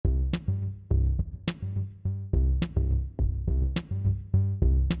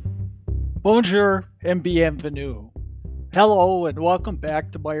Bonjour and bienvenue. Hello and welcome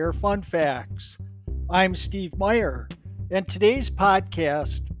back to Meyer Fun Facts. I'm Steve Meyer, and today's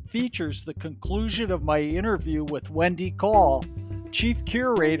podcast features the conclusion of my interview with Wendy Kahl, Chief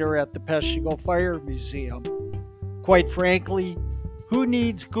Curator at the Peshtigo Fire Museum. Quite frankly, who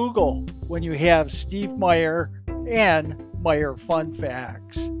needs Google when you have Steve Meyer and Meyer Fun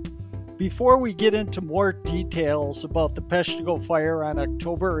Facts? Before we get into more details about the Peshtigo Fire on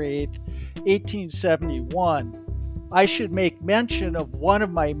October 8th, 1871, I should make mention of one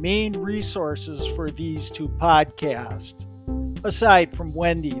of my main resources for these two podcasts, aside from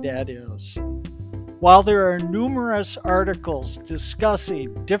Wendy, that is. While there are numerous articles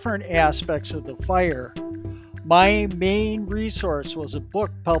discussing different aspects of the fire, my main resource was a book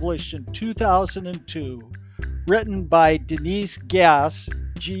published in 2002, written by Denise Gess,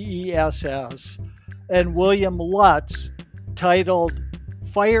 Gess, and William Lutz, titled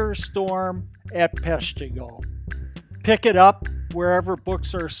Firestorm at Peshtigo. Pick it up wherever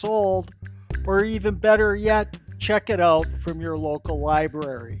books are sold, or even better yet, check it out from your local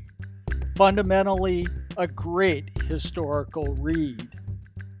library. Fundamentally, a great historical read.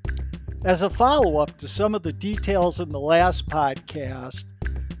 As a follow-up to some of the details in the last podcast,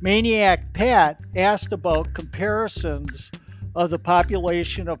 Maniac Pat asked about comparisons of the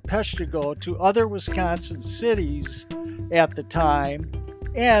population of Peshtigo to other Wisconsin cities at the time,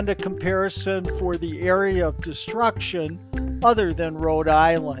 and a comparison for the area of destruction other than Rhode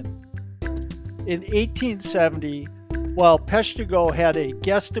Island. In 1870, while Peshtigo had a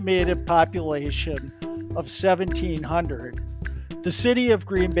guesstimated population of 1,700, the city of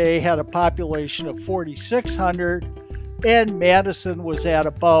Green Bay had a population of 4,600, and Madison was at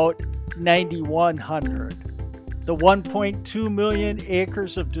about 9,100. The 1.2 million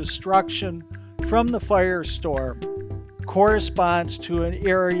acres of destruction from the firestorm corresponds to an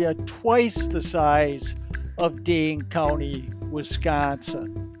area twice the size of Dane County,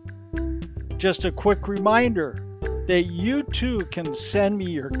 Wisconsin. Just a quick reminder that you too can send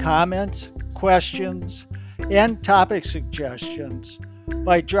me your comments, questions, and topic suggestions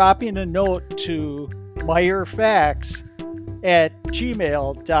by dropping a note to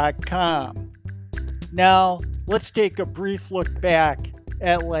meyerfacts@gmail.com. Now, let's take a brief look back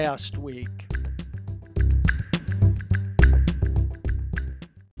at last week.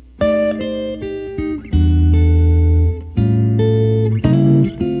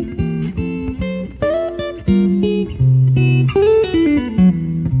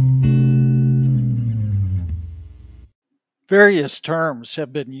 Various terms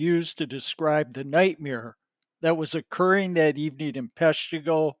have been used to describe the nightmare that was occurring that evening in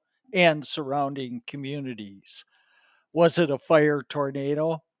Peshtigo and surrounding communities. Was it a fire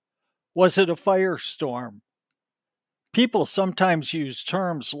tornado? Was it a firestorm? People sometimes use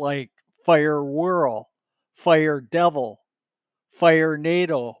terms like fire whirl, fire devil, fire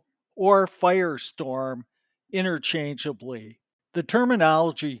NATO, or firestorm interchangeably. The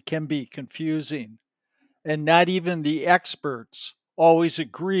terminology can be confusing, and not even the experts always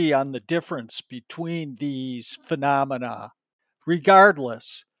agree on the difference between these phenomena.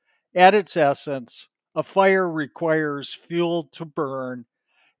 Regardless, at its essence, a fire requires fuel to burn,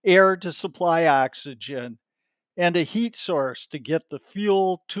 air to supply oxygen, and a heat source to get the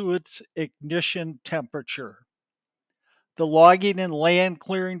fuel to its ignition temperature. The logging and land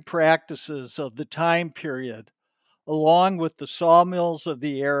clearing practices of the time period, along with the sawmills of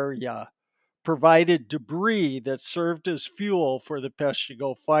the area, provided debris that served as fuel for the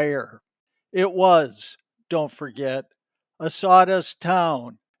Peshtigo fire. It was, don't forget, a sawdust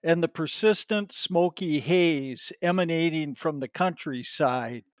town, and the persistent smoky haze emanating from the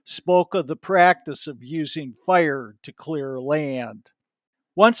countryside spoke of the practice of using fire to clear land.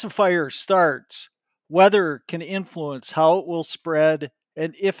 Once a fire starts, weather can influence how it will spread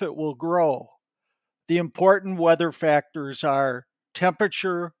and if it will grow. The important weather factors are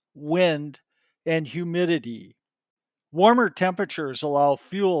temperature, wind, and humidity. Warmer temperatures allow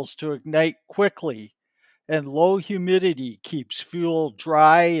fuels to ignite quickly, and low humidity keeps fuel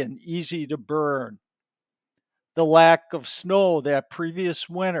dry and easy to burn. The lack of snow that previous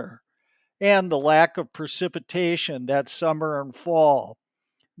winter and the lack of precipitation that summer and fall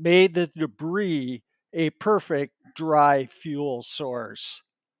made the debris a perfect dry fuel source.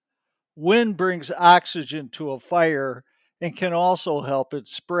 Wind brings oxygen to a fire and can also help it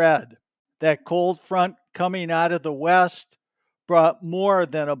spread. That cold front coming out of the west brought more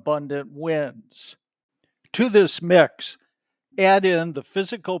than abundant winds. To this mix, add in the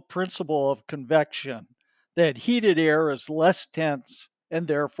physical principle of convection, that heated air is less tense and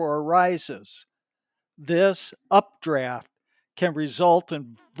therefore rises. This updraft can result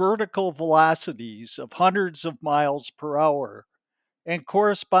in vertical velocities of hundreds of miles per hour and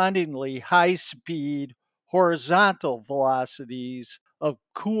correspondingly high speed horizontal velocities of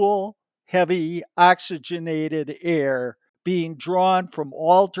cool, heavy, oxygenated air being drawn from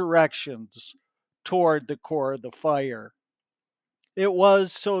all directions toward the core of the fire. It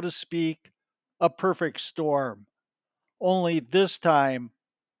was, so to speak, a perfect storm, only this time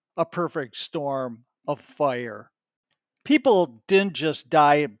a perfect storm of fire. People didn't just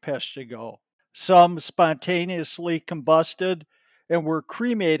die in Peshtigo. Some spontaneously combusted and were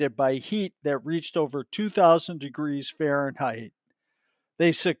cremated by heat that reached over 2,000 degrees Fahrenheit.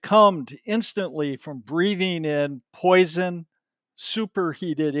 They succumbed instantly from breathing in poison,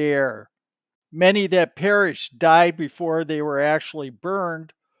 superheated air. Many that perished died before they were actually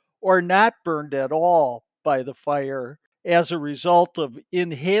burned or not burned at all by the fire as a result of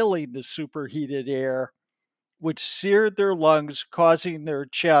inhaling the superheated air, which seared their lungs, causing their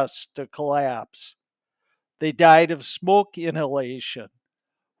chests to collapse. They died of smoke inhalation,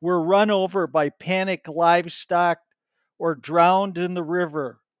 were run over by panicked livestock, or drowned in the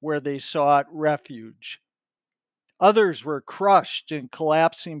river where they sought refuge. Others were crushed in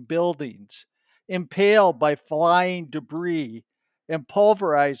collapsing buildings, impaled by flying debris, and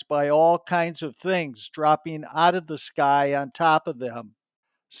pulverized by all kinds of things dropping out of the sky on top of them.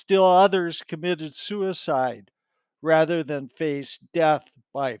 Still others committed suicide rather than face death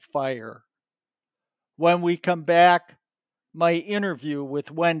by fire. When we come back, my interview with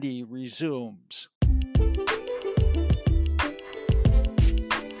Wendy resumes.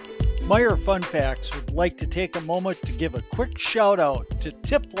 Meyer Fun Facts would like to take a moment to give a quick shout out to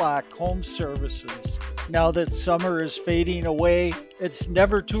Tiplock Home Services. Now that summer is fading away, it's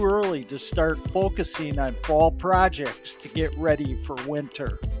never too early to start focusing on fall projects to get ready for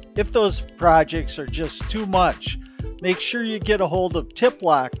winter. If those projects are just too much, make sure you get a hold of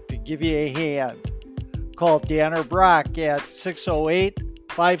Tiplock to give you a hand. Call Dan or Brock at 608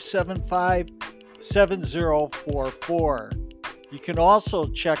 575 7044. You can also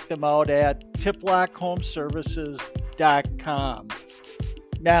check them out at tiplockhomservices.com.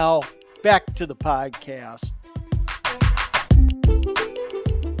 Now, back to the podcast.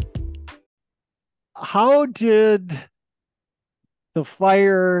 How did the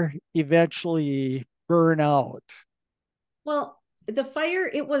fire eventually burn out? Well, the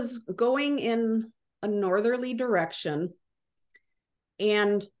fire, it was going in a northerly direction,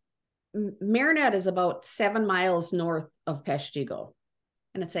 and Marinette is about 7 miles north of Peshtigo.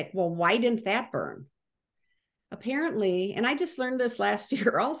 And it's like, well, why didn't that burn? Apparently, and I just learned this last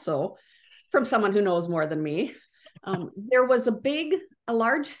year also from someone who knows more than me. There was a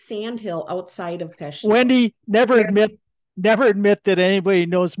large sandhill outside of Peshtigo. Wendy, never admit that anybody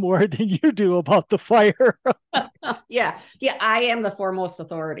knows more than you do about the fire. Yeah, I am the foremost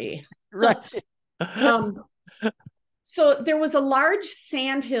authority. Right. So there was a large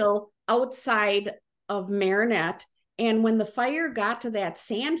sandhill outside of Marinette, and when the fire got to that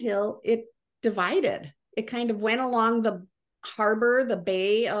sandhill, it divided. It kind of went along the harbor, the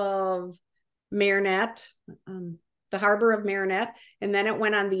bay of Marinette, the harbor of Marinette, and then it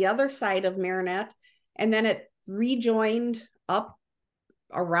went on the other side of Marinette, and then it rejoined up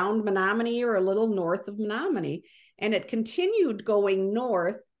around Menominee or a little north of Menominee, and it continued going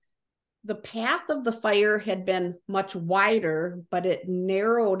north. The path of the fire had been much wider, but it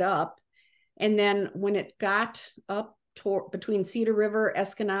narrowed up. And then when it got up between Cedar River,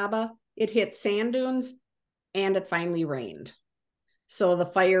 Escanaba, it hit sand dunes and it finally rained. So the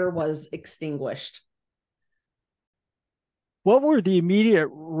fire was extinguished. What were the immediate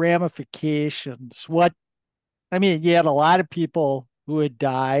ramifications? You had a lot of people who had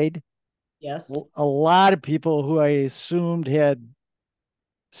died. Yes. A lot of people who I assumed had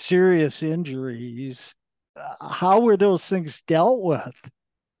serious injuries. How were those things dealt with?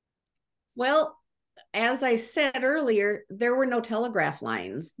 Well, as I said earlier, there were no telegraph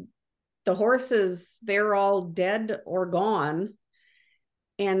lines. The horses, they're all dead or gone.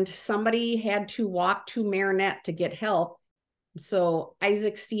 And somebody had to walk to Marinette to get help. So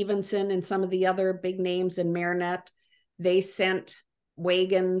Isaac Stevenson and some of the other big names in Marinette, they sent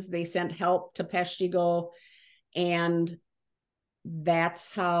wagons, they sent help to Peshtigo, and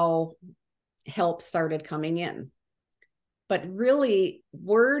that's how help started coming in. But really,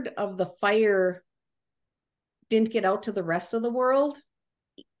 word of the fire didn't get out to the rest of the world,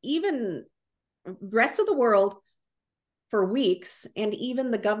 even rest of the world for weeks, and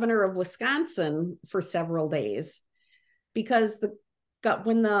even the governor of Wisconsin for several days, because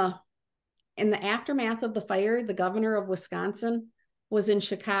in the aftermath of the fire, the governor of Wisconsin was in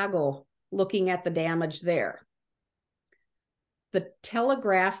Chicago looking at the damage there. the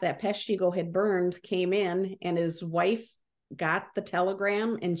telegraph that Peshtigo had burned came in, and his wife got the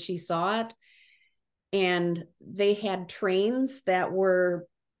telegram and she saw it. And they had trains that were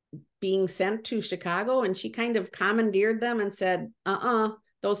being sent to Chicago, and she kind of commandeered them and said,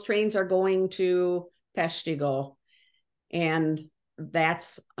 those trains are going to Peshtigo. And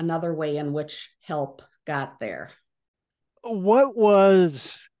that's another way in which help got there. What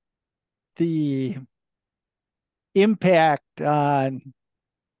was the impact on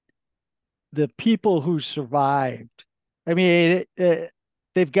the people who survived? I mean,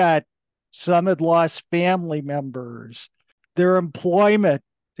 they've got some had lost family members. Their employment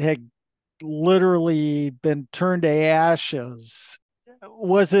had literally been turned to ashes.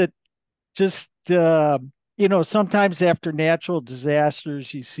 Was it just, sometimes after natural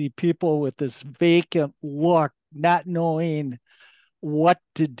disasters, you see people with this vacant look, not knowing what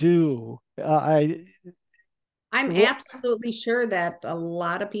to do. I'm absolutely sure that a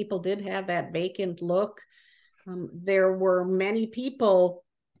lot of people did have that vacant look. There were many people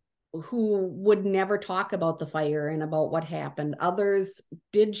who would never talk about the fire and about what happened. Others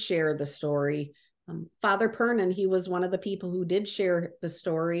did share the story. Father Pernin, he was one of the people who did share the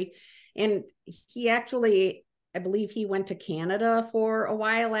story. And he actually, I believe he went to Canada for a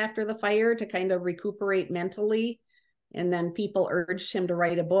while after the fire to kind of recuperate mentally. And then people urged him to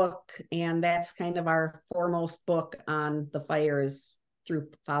write a book. And that's kind of our foremost book on the fires through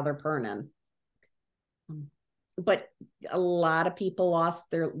Father Pernin. But a lot of people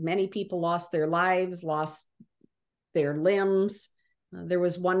many people lost their lives, lost their limbs. There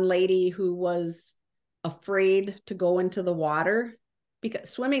was one lady who was afraid to go into the water because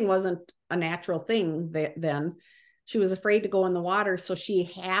swimming wasn't a natural thing then. She was afraid to go in the water, so she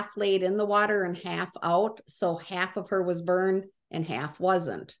half laid in the water and half out. So half of her was burned and half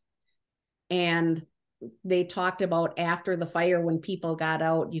wasn't. And they talked about after the fire, when people got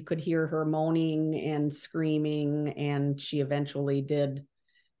out, you could hear her moaning and screaming, and she eventually did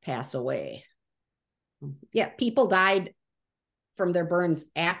pass away. Yeah, people died from their burns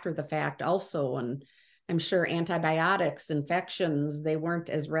after the fact also. And I'm sure antibiotics, infections, they weren't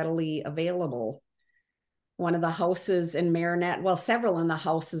as readily available. One of the houses in Marinette, well, several in the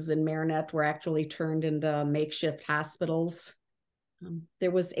houses in Marinette were actually turned into makeshift hospitals. There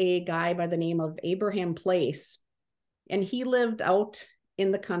was a guy by the name of Abraham Place, and he lived out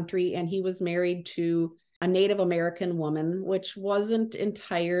in the country, and he was married to a Native American woman, which wasn't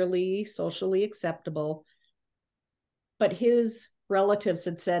entirely socially acceptable. But his relatives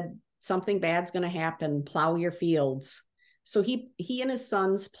had said, something bad's going to happen, plow your fields. So he and his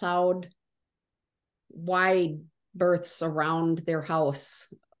sons plowed wide berths around their house,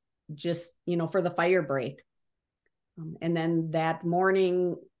 just, for the fire break. And then that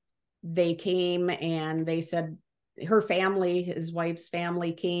morning they came and they said her family, his wife's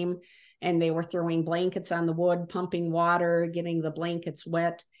family, came and they were throwing blankets on the wood, pumping water, getting the blankets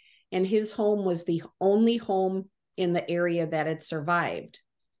wet. And his home was the only home in the area that had survived.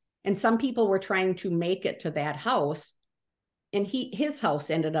 And some people were trying to make it to that house, and his house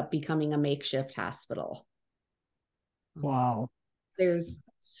ended up becoming a makeshift hospital. Wow. There's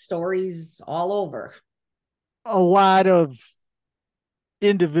stories all over. A lot of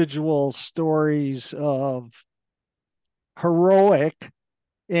individual stories of heroic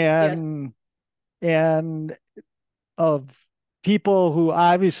and yes, and of people who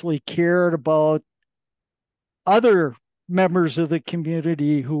obviously cared about other members of the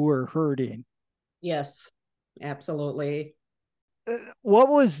community who were hurting. Yes, absolutely. What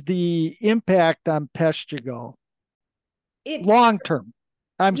was the impact on Peshtigo? Long term.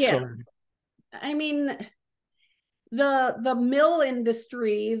 I'm sorry. I mean, the mill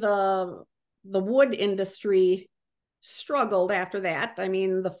industry, the wood industry struggled after that. I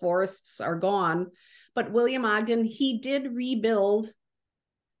mean, the forests are gone, but William Ogden, he did rebuild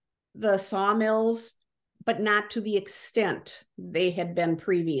the sawmills, but not to the extent they had been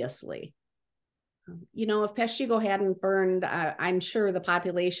previously. If Peshtigo hadn't burned, I'm sure the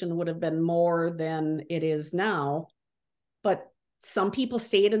population would have been more than it is now. But some people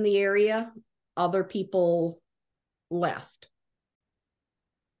stayed in the area, other people left.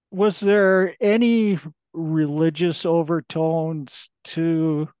 Was there any religious overtones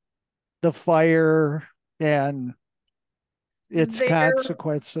to the fire and its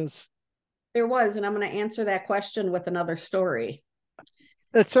consequences? There was, and I'm going to answer that question with another story.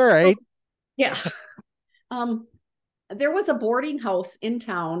 That's all right. Yeah. There was a boarding house in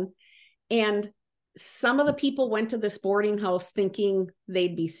town, and some of the people went to this boarding house thinking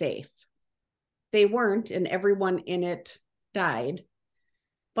they'd be safe. They weren't, and everyone in it died.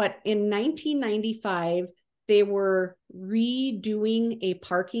 But in 1995, They were redoing a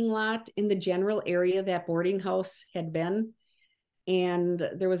parking lot in the general area that boarding house had been. And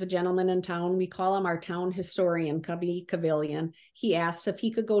there was a gentleman in town, we call him our town historian, Cubby Cavilion. He asked if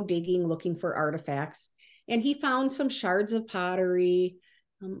he could go digging looking for artifacts. And he found some shards of pottery.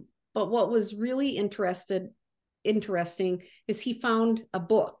 But what was really interesting is he found a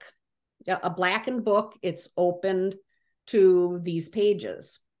book, a blackened book. It's opened to these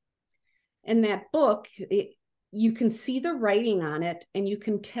pages. And that book, you can see the writing on it, and you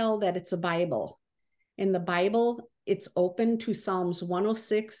can tell that it's a Bible. In the Bible, it's open to Psalms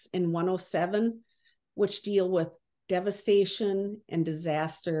 106 and 107, which deal with devastation and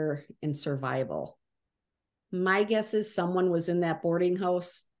disaster and survival. My guess is someone was in that boarding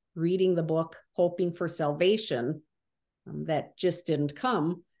house reading the book, hoping for salvation. That just didn't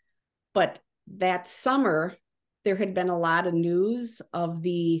come. But that summer, there had been a lot of news of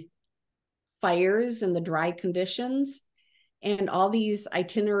the fires and the dry conditions, and all these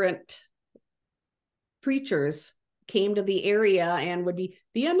itinerant preachers came to the area and would be,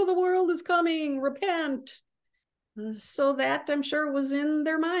 the end of the world is coming, repent. So that, I'm sure, was in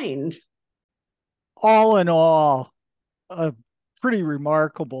their mind. All in all, a pretty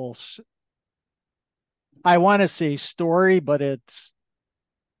remarkable, I want to say story, but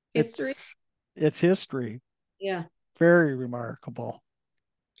History. it's history. Yeah. Very remarkable.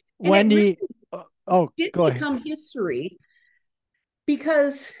 And Wendy, it oh, did go ahead. become history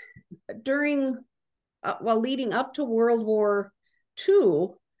because during, leading up to World War II,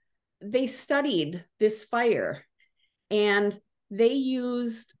 they studied this fire, and they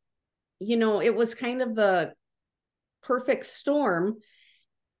used, it was kind of the perfect storm,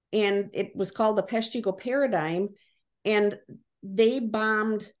 and it was called the Peshtigo paradigm. And they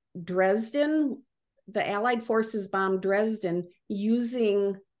bombed Dresden. The Allied forces bombed Dresden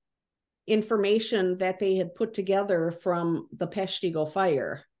using information that they had put together from the Peshtigo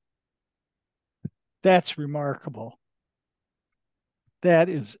fire. That's remarkable. That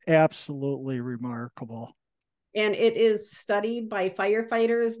is absolutely remarkable. And it is studied by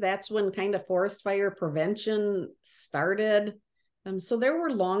firefighters. That's when kind of forest fire prevention started. So there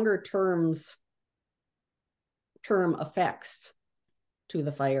were longer term effects to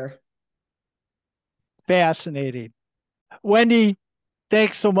the fire. Fascinating. Wendy,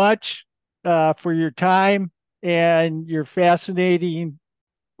 thanks so much for your time and your fascinating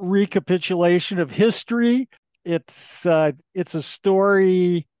recapitulation of history. It's a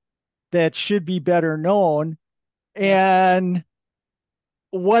story that should be better known. Yes. And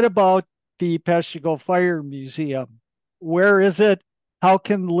what about the Peshtigo Fire Museum? Where is it? How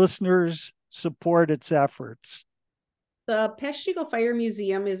can listeners support its efforts? The Peshtigo Fire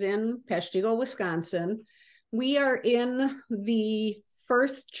Museum is in Peshtigo, Wisconsin. We are in the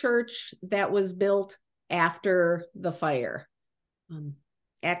first church that was built after the fire.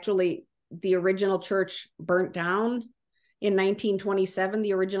 Actually, the original church burnt down in 1927.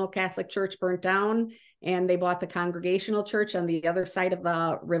 The original Catholic church burnt down, and they bought the Congregational church on the other side of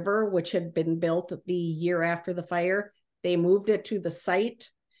the river, which had been built the year after the fire. They moved it to the site,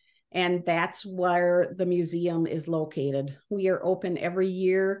 and that's where the museum is located. We are open every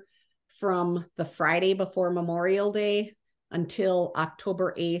year from the Friday before Memorial Day until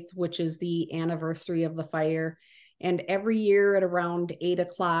October 8th, which is the anniversary of the fire. And every year at around 8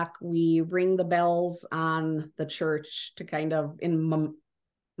 o'clock, we ring the bells on the church to kind of in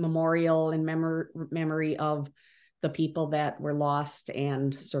memorial and memory of the people that were lost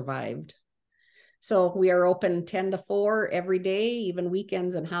and survived. So we are open 10 to 4 every day, even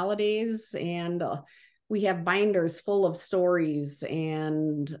weekends and holidays. And we have binders full of stories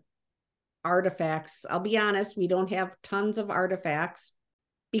and artifacts. I'll be honest, we don't have tons of artifacts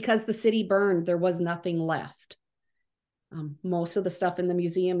because the city burned. There was nothing left. Most of the stuff in the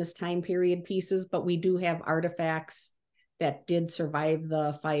museum is time period pieces, but we do have artifacts that did survive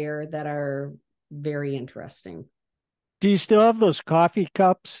the fire that are very interesting. Do you still have those coffee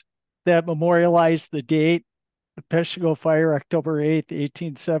cups that memorialize the date, the Peshtigo Fire, October 8th,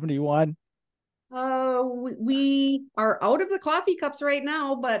 1871? We are out of the coffee cups right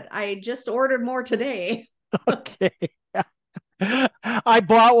now, but I just ordered more today. Okay. I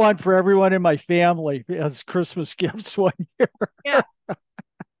bought one for everyone in my family as Christmas gifts one year. Yeah.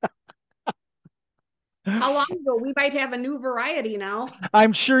 How long ago? We might have a new variety now.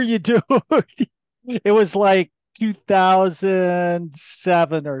 I'm sure you do. It was like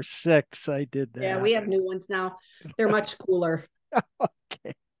 2007 or 6. I did that. Yeah, we have new ones now. They're much cooler.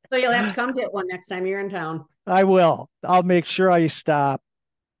 Okay. So you'll have to come get one next time you're in town. I will. I'll make sure I stop.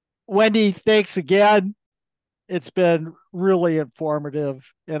 Wendy, thanks again. It's been really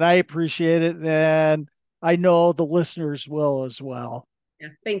informative and I appreciate it. And I know the listeners will as well. Yeah,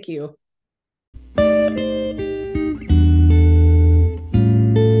 thank you.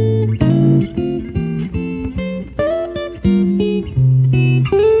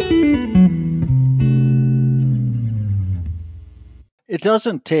 It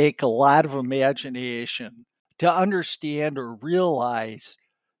doesn't take a lot of imagination to understand or realize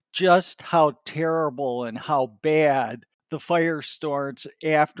just how terrible and how bad the firestorm's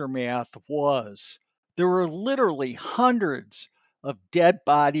aftermath was. There were literally hundreds of dead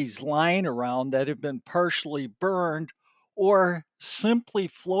bodies lying around that had been partially burned or simply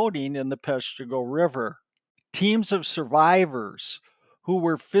floating in the Peshtigo River. Teams of survivors who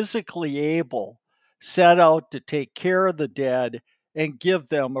were physically able set out to take care of the dead and give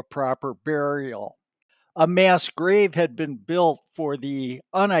them a proper burial. A mass grave had been built for the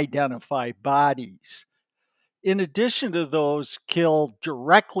unidentified bodies. In addition to those killed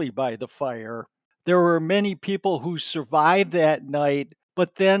directly by the fire, there were many people who survived that night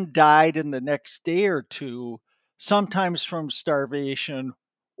but then died in the next day or two, sometimes from starvation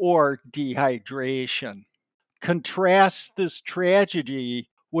or dehydration. Contrast this tragedy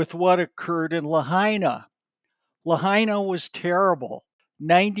with what occurred in Lahaina. Lahaina was terrible.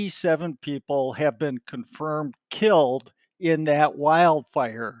 97 people have been confirmed killed in that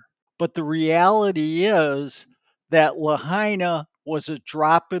wildfire. But the reality is that Lahaina was a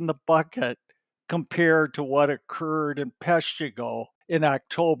drop in the bucket compared to what occurred in Peshtigo in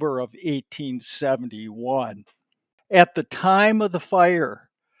October of 1871. At the time of the fire,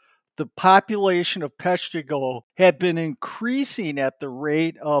 the population of Peshtigo had been increasing at the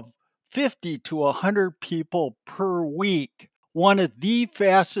rate of 50 to 100 people per week, one of the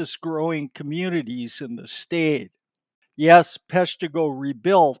fastest growing communities in the state. Yes, Peshtigo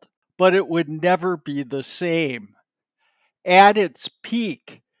rebuilt, but it would never be the same. At its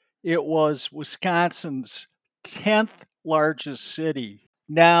peak, it was Wisconsin's 10th largest city.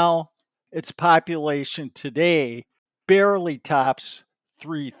 Now, its population today barely tops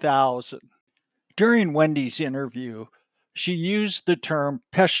 3,000. During Wendy's interview, she used the term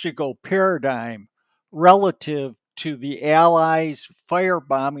Peshtigo paradigm relative to the Allies'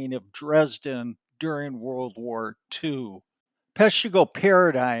 firebombing of Dresden during World War II. Peshtigo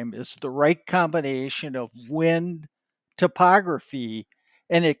paradigm is the right combination of wind, topography,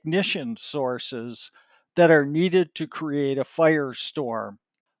 and ignition sources that are needed to create a firestorm.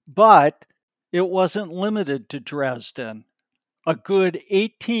 But it wasn't limited to Dresden. A good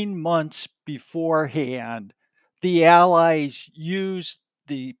 18 months beforehand, the Allies used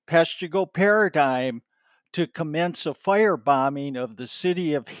the Peshtigo paradigm to commence a firebombing of the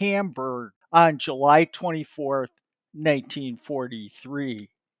city of Hamburg on July 24th, 1943.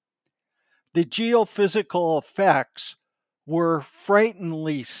 The geophysical effects were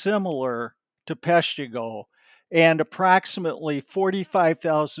frighteningly similar to Peshtigo, and approximately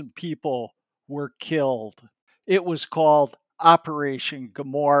 45,000 people were killed. It was called Operation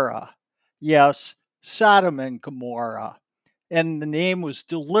Gomorrah. Yes, Sodom and Gomorrah. And the name was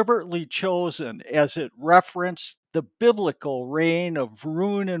deliberately chosen as it referenced the biblical rain of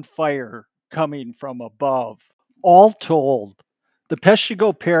ruin and fire coming from above. All told, the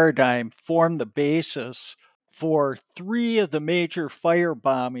Peshtigo paradigm formed the basis for three of the major fire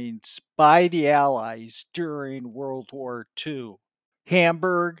bombings by the Allies during World War II: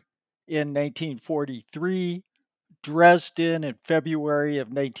 Hamburg in 1943, Dresden in February of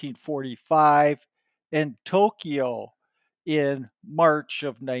 1945, and Tokyo in March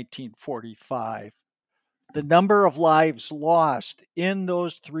of 1945. The number of lives lost in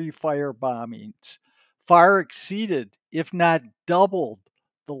those three fire bombings far exceeded, if not doubled,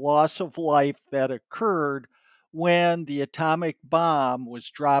 the loss of life that occurred when the atomic bomb was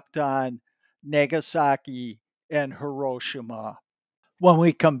dropped on Nagasaki and Hiroshima. When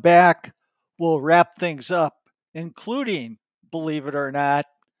we come back, we'll wrap things up, including, believe it or not,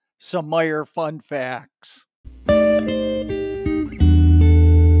 some Meyer fun facts.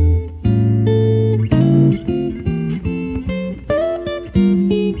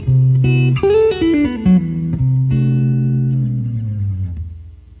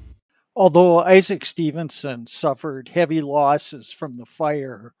 Although Isaac Stevenson suffered heavy losses from the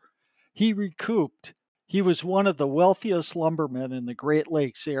fire, he recouped. He was one of the wealthiest lumbermen in the Great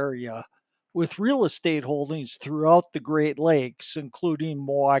Lakes area, with real estate holdings throughout the Great Lakes, including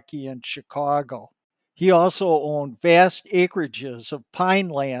Milwaukee and Chicago. He also owned vast acreages of pine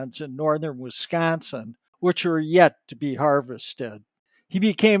lands in northern Wisconsin, which are yet to be harvested. He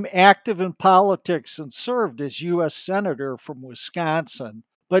became active in politics and served as U.S. Senator from Wisconsin,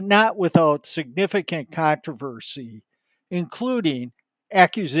 but not without significant controversy, including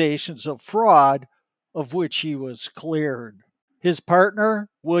accusations of fraud, of which he was cleared. His partner,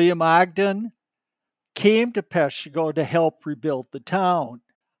 William Ogden, came to Peshtigo to help rebuild the town.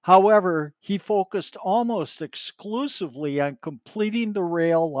 However, he focused almost exclusively on completing the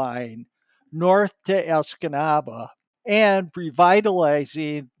rail line north to Escanaba and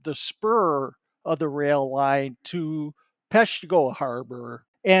revitalizing the spur of the rail line to Peshtigo Harbor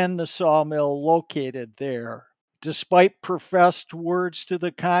and the sawmill located there. Despite professed words to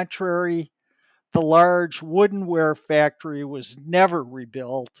the contrary, the large woodenware factory was never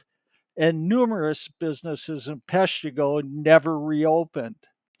rebuilt, and numerous businesses in Peshtigo never reopened.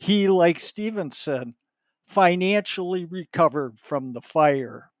 He, like Stevenson, financially recovered from the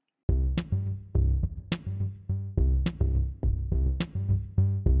fire.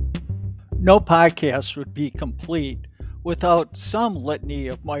 No podcast would be complete without some litany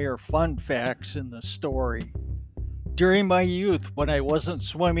of Meyer fun facts in the story. During my youth, when I wasn't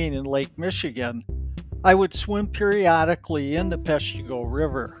swimming in Lake Michigan, I would swim periodically in the Peshtigo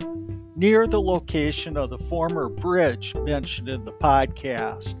River, near the location of the former bridge mentioned in the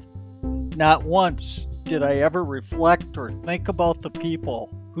podcast. Not once did I ever reflect or think about the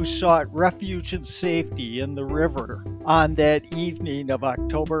people who sought refuge and safety in the river on that evening of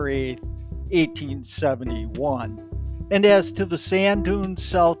October 8th, 1871. And as to the sand dunes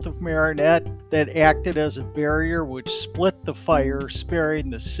south of Marinette that acted as a barrier which split the fire, sparing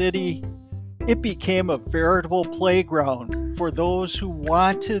the city, it became a veritable playground for those who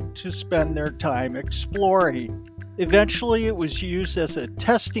wanted to spend their time exploring. Eventually, it was used as a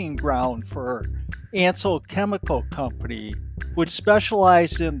testing ground for Ansell Chemical Company, which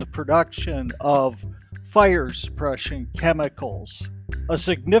specialized in the production of fire suppression chemicals. A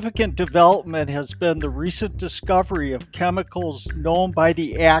significant development has been the recent discovery of chemicals known by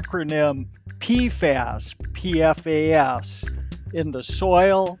the acronym PFAS, PFAS, in the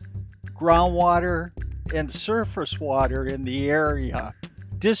soil, groundwater, and surface water in the area.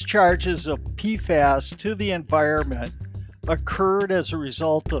 Discharges of PFAS to the environment occurred as a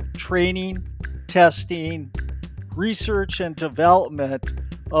result of training, testing, research, and development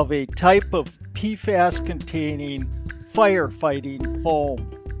of a type of PFAS-containing firefighting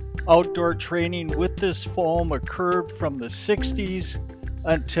foam. Outdoor training with this foam occurred from the 60s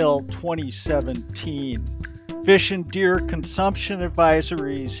until 2017. Fish and deer consumption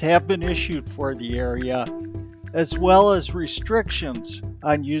advisories have been issued for the area, as well as restrictions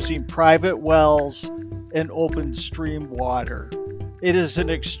on using private wells and open stream water. It is an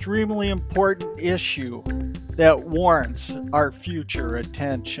extremely important issue that warrants our future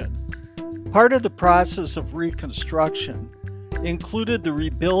attention. Part of the process of reconstruction included the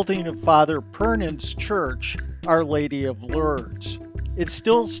rebuilding of Father Pernan's church, Our Lady of Lourdes. It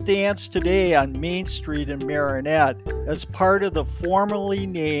still stands today on Main Street in Marinette as part of the formerly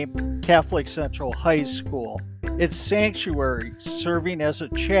named Catholic Central High School. Its sanctuary serving as a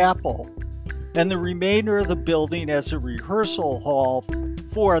chapel, and the remainder of the building as a rehearsal hall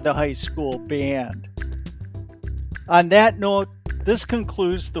for the high school band. On that note, this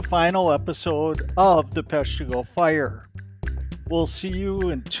concludes the final episode of the Peshtigo Fire. We'll see you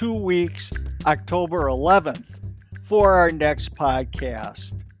in 2 weeks, October 11th, for our next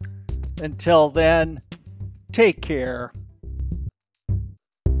podcast. Until then, take care.